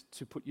thanks,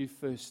 to put you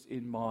first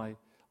in my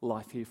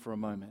life here for a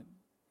moment.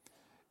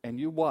 And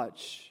you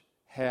watch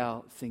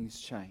how things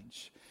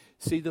change.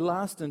 See, the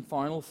last and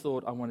final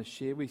thought I want to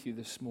share with you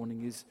this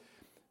morning is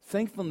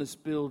thankfulness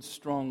builds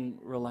strong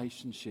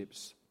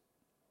relationships.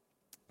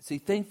 See,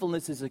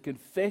 thankfulness is a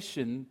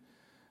confession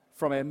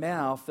from our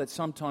mouth that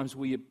sometimes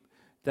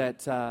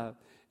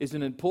is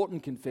an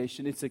important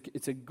confession. It's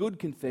a good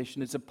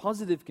confession. It's a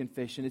positive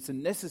confession. It's a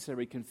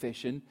necessary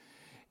confession.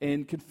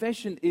 And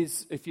confession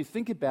is, if you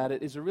think about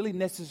it, is a really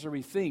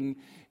necessary thing.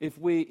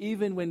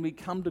 Even when we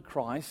come to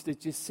Christ,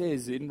 it just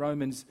says in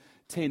Romans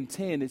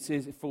 10:10, it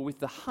says, for with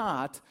the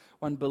heart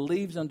one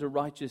believes unto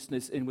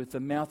righteousness, and with the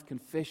mouth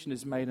confession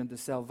is made unto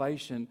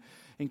salvation.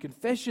 And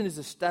confession is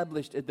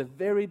established at the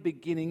very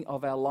beginning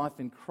of our life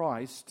in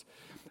Christ.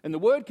 And the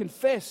word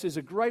confess is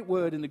a great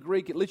word in the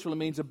Greek. It literally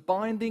means a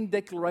binding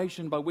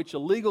declaration by which a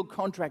legal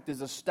contract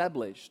is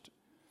established.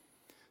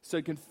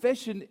 So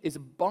confession is a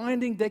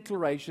binding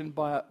declaration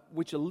by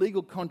which a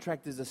legal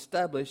contract is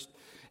established.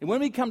 And when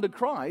we come to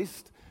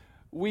Christ,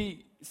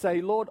 we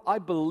say, Lord, I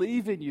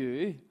believe in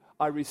you.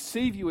 I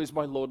receive you as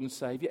my Lord and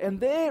Savior.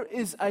 And there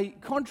is a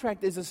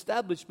contract is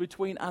established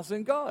between us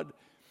and God.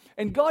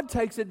 And God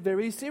takes it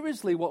very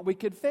seriously, what we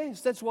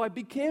confess. That's why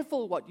be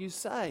careful what you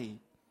say.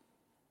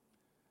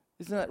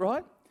 Isn't that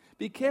right?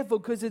 Be careful,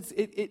 because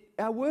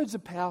our words are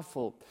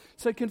powerful.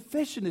 So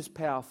confession is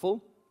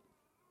powerful.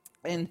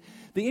 And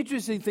the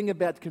interesting thing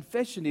about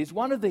confession is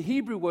one of the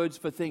Hebrew words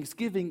for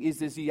thanksgiving is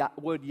this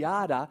word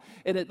yada,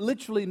 and it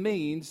literally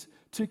means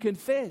to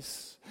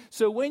confess.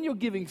 So when you're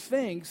giving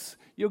thanks,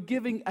 you're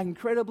giving an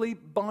incredibly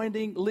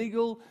binding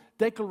legal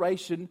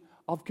declaration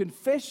of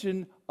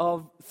confession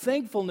of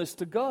thankfulness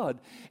to God.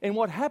 And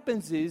what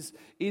happens is,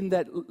 in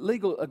that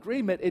legal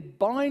agreement, it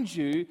binds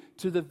you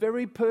to the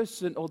very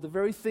person or the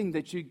very thing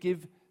that you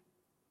give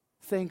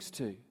thanks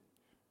to.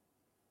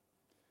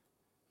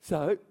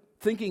 So,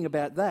 thinking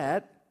about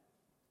that,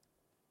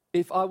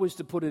 if I was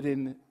to put it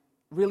in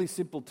really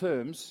simple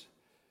terms,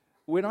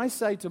 when I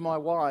say to my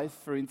wife,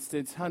 for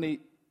instance, honey,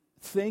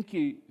 thank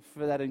you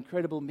for that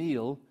incredible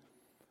meal,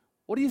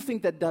 what do you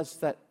think that does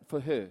that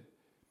for her?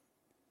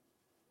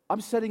 I'm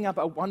setting up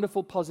a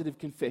wonderful, positive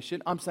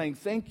confession. I'm saying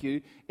thank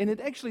you, and it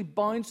actually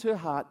binds her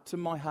heart to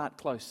my heart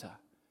closer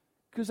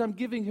because I'm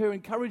giving her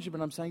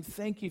encouragement. I'm saying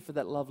thank you for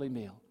that lovely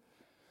meal.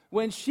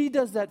 When she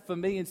does that for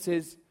me and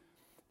says,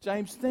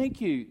 James,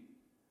 thank you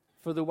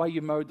for the way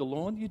you mowed the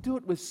lawn. You do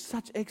it with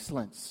such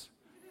excellence.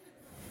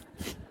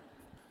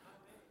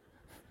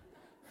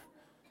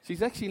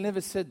 She's actually never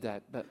said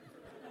that, but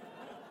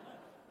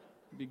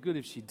it'd be good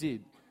if she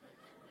did.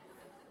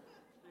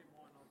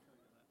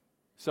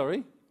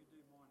 Sorry?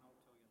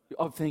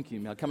 Oh, thank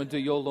you. I'll come and do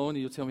your lawn and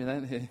you'll tell me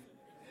that.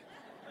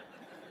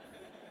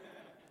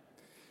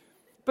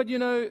 But,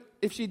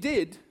 if she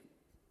did,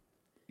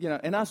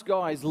 and us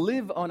guys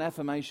live on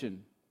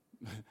affirmation.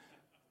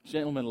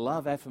 Gentlemen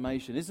love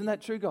affirmation. Isn't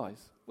that true, guys?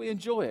 We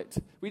enjoy it.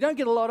 We don't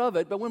get a lot of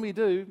it, but when we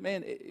do,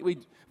 man,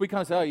 we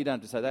kind of say, oh, you don't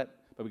have to say that.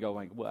 But we go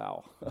away,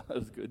 wow, that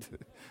was good.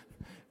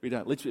 We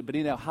don't literally, but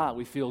in our heart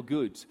we feel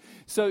good.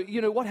 So,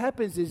 what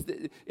happens is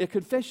that a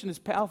confession is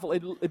powerful.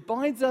 It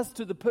binds us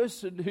to the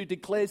person who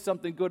declares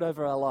something good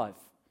over our life.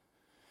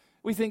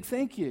 We think,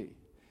 thank you.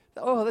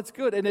 Oh, that's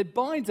good. And it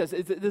binds us.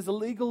 There's a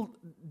legal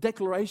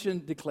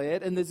declaration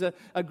declared, and there's an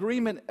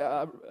agreement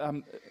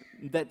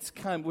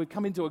we've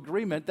come into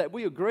agreement that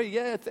we agree,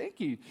 yeah, thank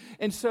you.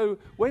 And so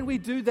when we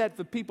do that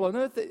for people on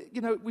earth,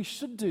 we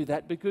should do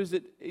that because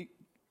it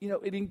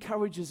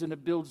encourages and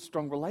it builds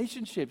strong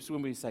relationships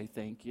when we say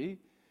thank you.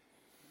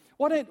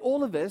 Why don't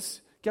all of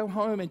us go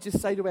home and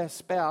just say to our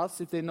spouse,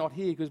 if they're not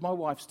here, because my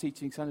wife's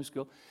teaching Sunday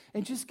school,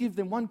 and just give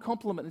them one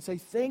compliment and say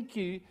thank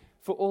you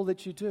for all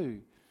that you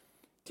do.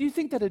 Do you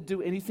think that'd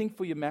do anything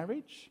for your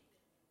marriage?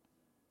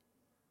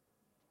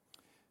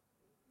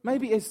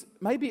 Maybe as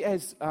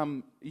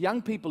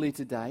young people here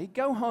today,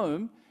 go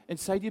home and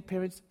say to your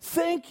parents,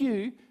 thank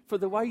you for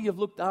the way you've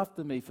looked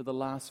after me for the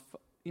last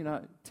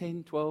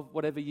 10, 12,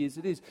 whatever years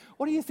it is.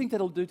 What do you think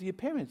that'll do to your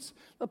parents?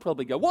 They'll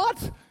probably go,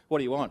 what? What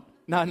do you want?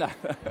 No. No.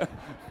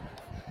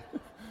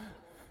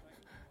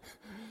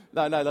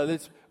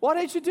 Why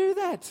don't you do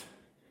that?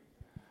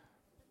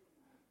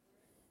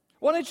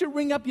 Why don't you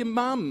ring up your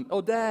mum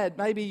or dad?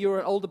 Maybe you're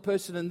an older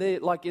person and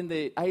they're like in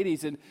their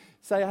 80s and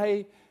say,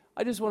 hey,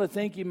 I just want to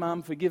thank you,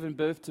 Mum, for giving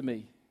birth to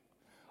me.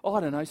 Oh,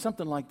 I don't know,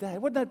 something like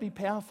that. Wouldn't that be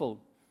powerful?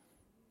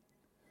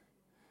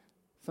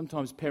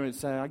 Sometimes parents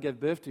say, I gave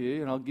birth to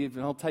you and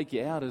I'll take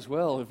you out as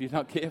well if you're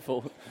not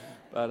careful.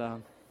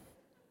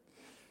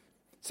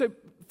 So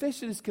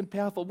confession is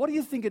powerful. What do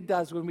you think it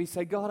does when we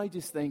say, God, I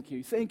just thank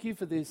you. Thank you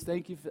for this.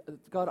 Thank you for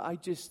God, I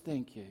just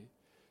thank you.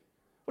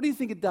 What do you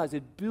think it does?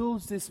 It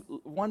builds this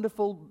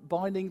wonderful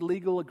binding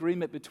legal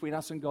agreement between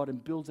us and God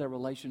and builds our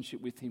relationship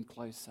with Him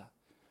closer.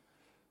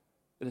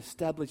 It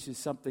establishes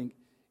something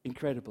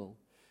incredible.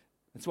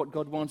 It's what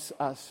God wants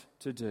us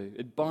to do.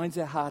 It binds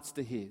our hearts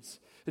to His.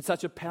 It's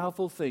such a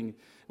powerful thing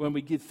when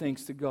we give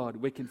thanks to God.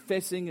 We're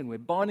confessing and we're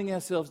binding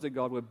ourselves to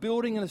God. We're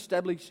building and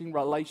establishing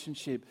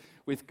relationship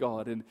with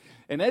God.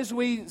 And as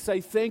we say,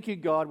 thank you,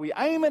 God, we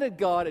aim it at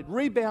God, it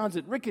rebounds,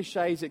 it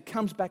ricochets, it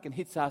comes back and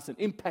hits us and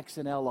impacts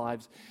in our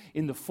lives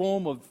in the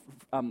form of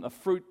a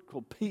fruit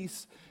called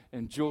peace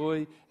and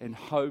joy and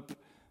hope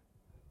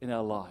in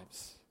our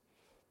lives.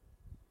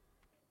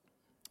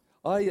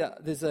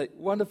 There's a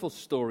wonderful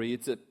story.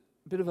 It's a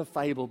bit of a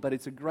fable, but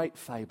it's a great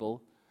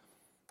fable.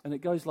 And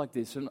it goes like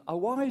this. And a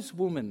wise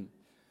woman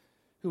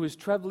who was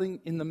traveling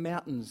in the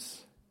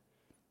mountains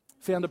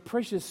found a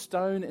precious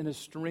stone in a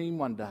stream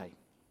one day.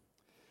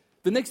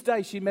 The next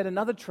day she met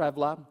another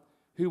traveler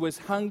who was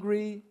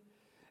hungry,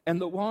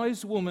 and the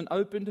wise woman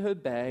opened her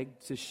bag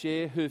to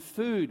share her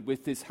food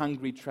with this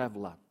hungry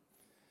traveler.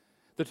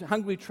 The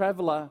hungry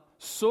traveler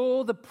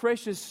saw the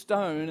precious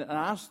stone and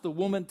asked the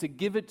woman to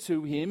give it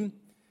to him,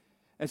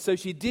 and so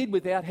she did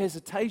without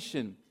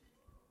hesitation.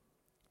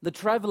 The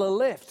traveler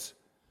left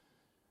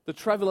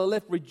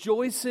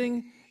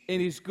rejoicing in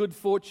his good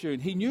fortune.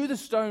 He knew the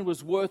stone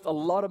was worth a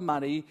lot of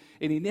money,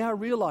 and he now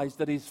realized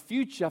that his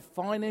future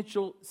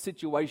financial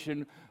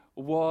situation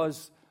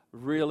was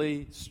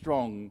really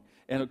strong.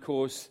 And of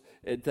course,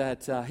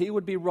 that he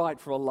would be right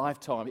for a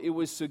lifetime. It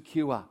was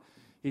secure,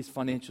 his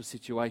financial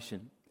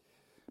situation.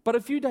 But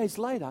a few days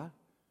later,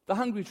 the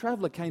hungry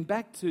traveler came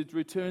back to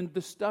return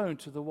the stone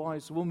to the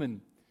wise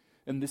woman.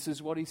 And this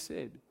is what he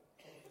said.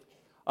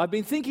 I've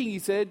been thinking, he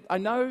said, I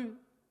know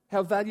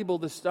how valuable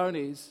the stone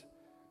is,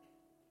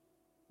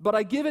 but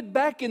I give it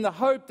back in the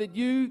hope that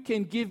you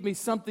can give me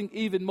something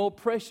even more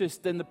precious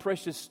than the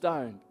precious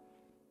stone.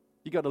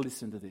 You got to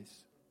listen to this.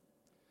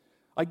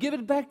 I give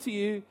it back to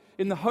you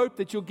in the hope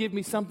that you'll give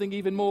me something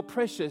even more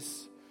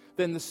precious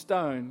than the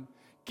stone.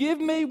 Give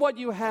me what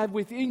you have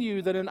within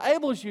you that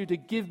enables you to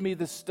give me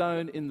the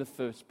stone in the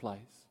first place.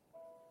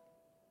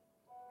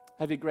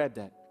 Have you grabbed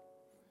that?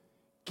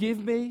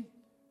 Give me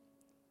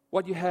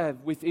what you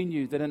have within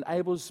you that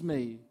enables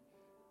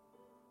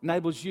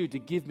you to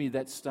give me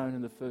that stone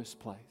in the first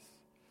place.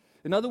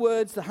 In other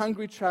words, the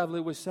hungry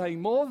traveler was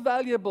saying, more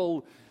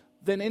valuable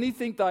than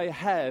anything they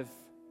have,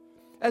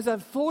 as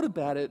I've thought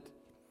about it,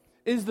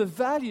 is the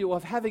value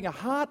of having a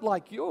heart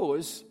like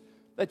yours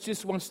that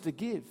just wants to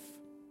give.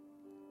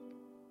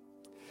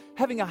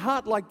 having a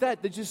heart like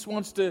that just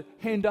wants to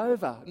hand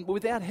over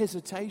without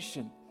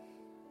hesitation.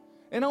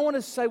 And I want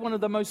to say one of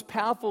the most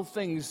powerful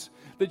things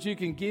that you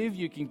can give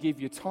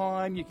your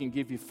time, you can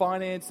give your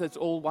finance, that's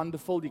all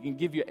wonderful, you can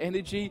give your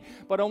energy.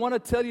 But I want to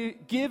tell you,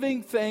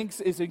 giving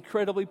thanks is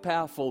incredibly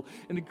powerful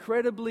and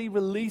incredibly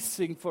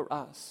releasing for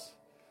us.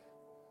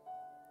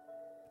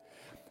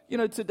 You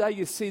know, today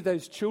you see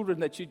those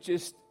children that you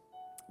just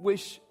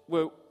wish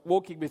were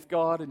walking with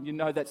God, and you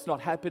know that's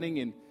not happening.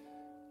 And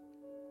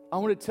I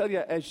want to tell you,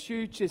 as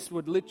you just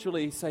would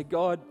literally say,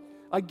 God,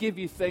 I give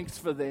you thanks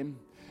for them.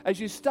 As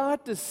you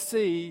start to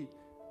see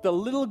the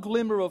little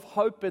glimmer of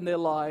hope in their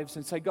lives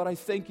and say, God, I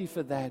thank you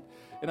for that,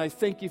 and I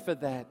thank you for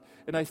that,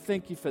 and I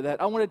thank you for that.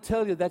 I want to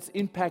tell you that's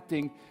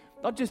impacting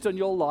not just on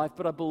your life,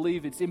 but I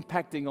believe it's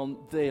impacting on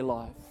their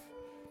life.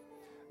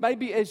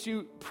 Maybe as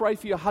you pray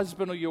for your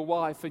husband or your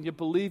wife and you're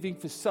believing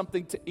for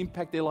something to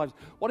impact their lives,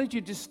 why don't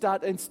you just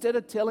start, instead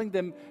of telling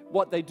them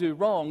what they do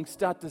wrong,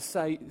 start to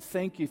say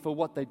thank you for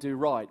what they do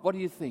right. What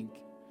do you think?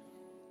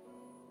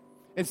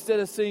 Instead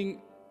of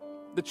seeing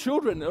the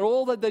children and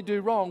all that they do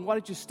wrong, why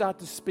don't you start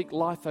to speak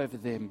life over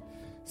them?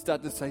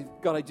 Start to say,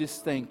 God, I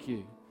just thank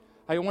you.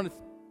 I want to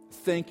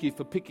thank you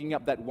for picking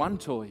up that one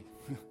toy.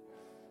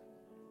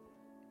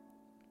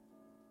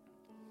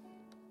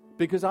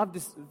 Because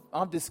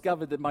I've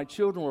discovered that my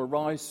children will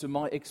rise to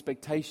my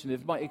expectation.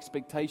 If my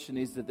expectation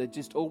is that they're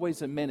just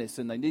always a menace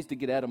and they need to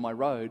get out of my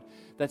road,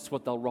 that's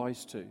what they'll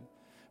rise to.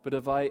 But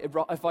if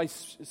I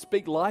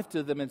speak life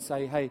to them and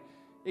say, hey,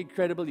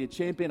 incredible, you're a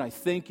champion, I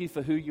thank you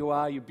for who you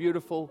are, you're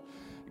beautiful.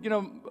 You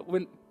know,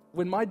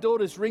 when my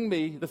daughters ring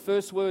me, the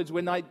first words,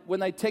 when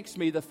they text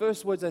me, the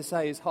first words they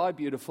say is, hi,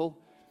 beautiful.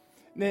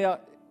 Now,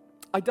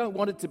 I don't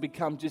want it to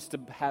become just a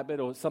habit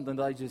or something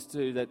that I just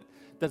do that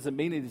doesn't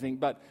mean anything.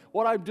 But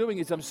what I'm doing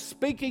is I'm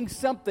speaking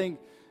something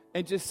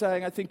and just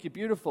saying, I think you're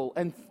beautiful.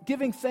 And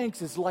giving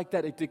thanks is like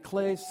that. It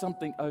declares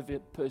something over a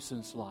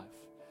person's life.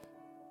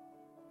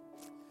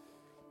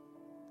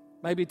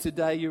 Maybe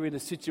today you're in a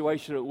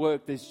situation at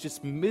work that's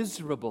just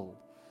miserable.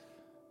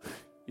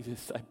 You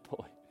just say,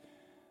 boy,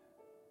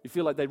 you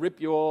feel like they rip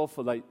you off,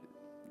 or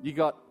you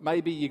got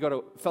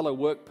a fellow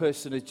work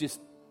person who's just,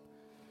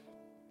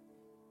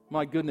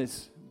 my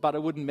goodness,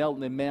 butter wouldn't melt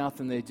in their mouth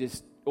and they're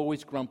just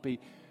always grumpy.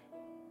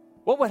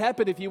 What would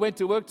happen if you went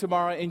to work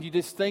tomorrow and you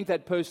just thank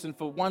that person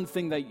for one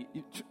thing?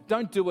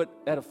 Don't do it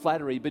out of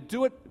flattery, but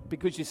do it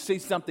because you see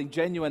something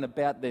genuine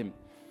about them.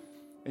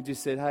 And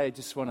just said, hey, I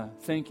just want to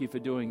thank you for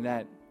doing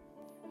that.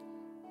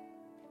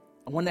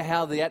 I wonder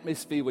how the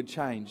atmosphere would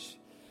change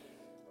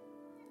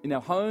in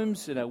our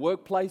homes, in our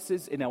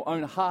workplaces, in our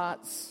own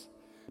hearts,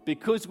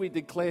 because we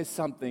declare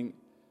something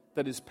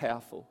that is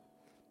powerful.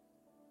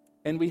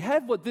 And we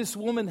have what this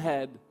woman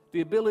had, the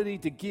ability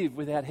to give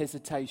without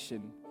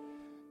hesitation.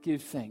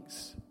 Give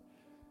thanks.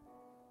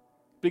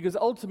 Because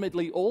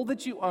ultimately, all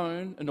that you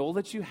own and all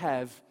that you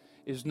have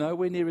is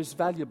nowhere near as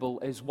valuable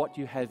as what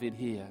you have in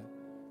here.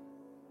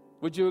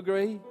 Would you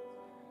agree?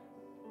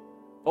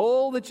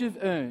 All that you've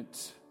earned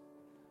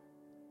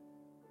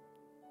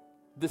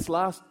this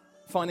last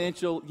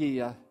financial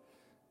year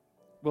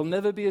will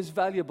never be as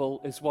valuable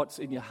as what's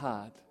in your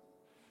heart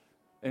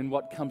and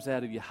what comes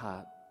out of your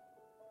heart.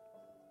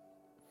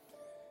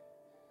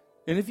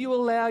 And if you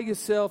allow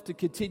yourself to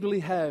continually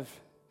have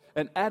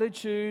an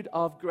attitude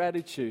of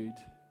gratitude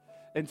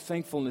and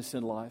thankfulness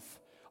in life,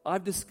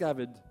 I've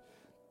discovered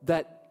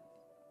that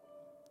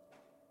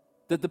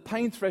the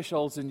pain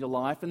thresholds in your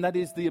life, and that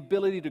is the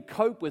ability to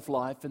cope with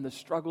life and the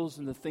struggles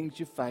and the things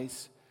you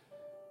face,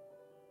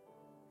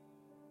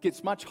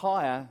 gets much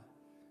higher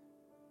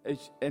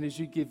as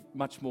you give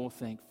much more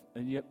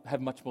and you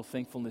have much more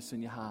thankfulness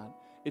in your heart.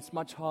 It's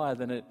much higher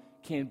than it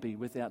can be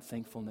without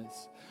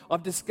thankfulness.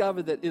 I've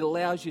discovered that it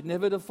allows you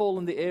never to fall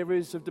in the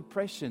areas of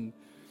depression.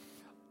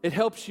 It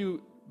helps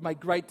you make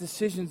great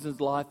decisions in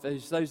life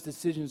as those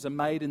decisions are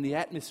made in the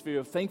atmosphere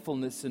of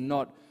thankfulness and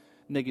not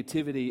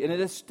negativity. And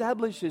it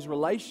establishes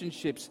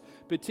relationships,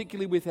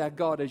 particularly with our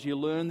God, as you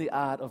learn the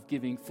art of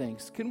giving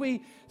thanks. Can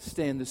we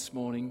stand this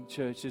morning,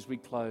 church, as we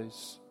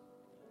close?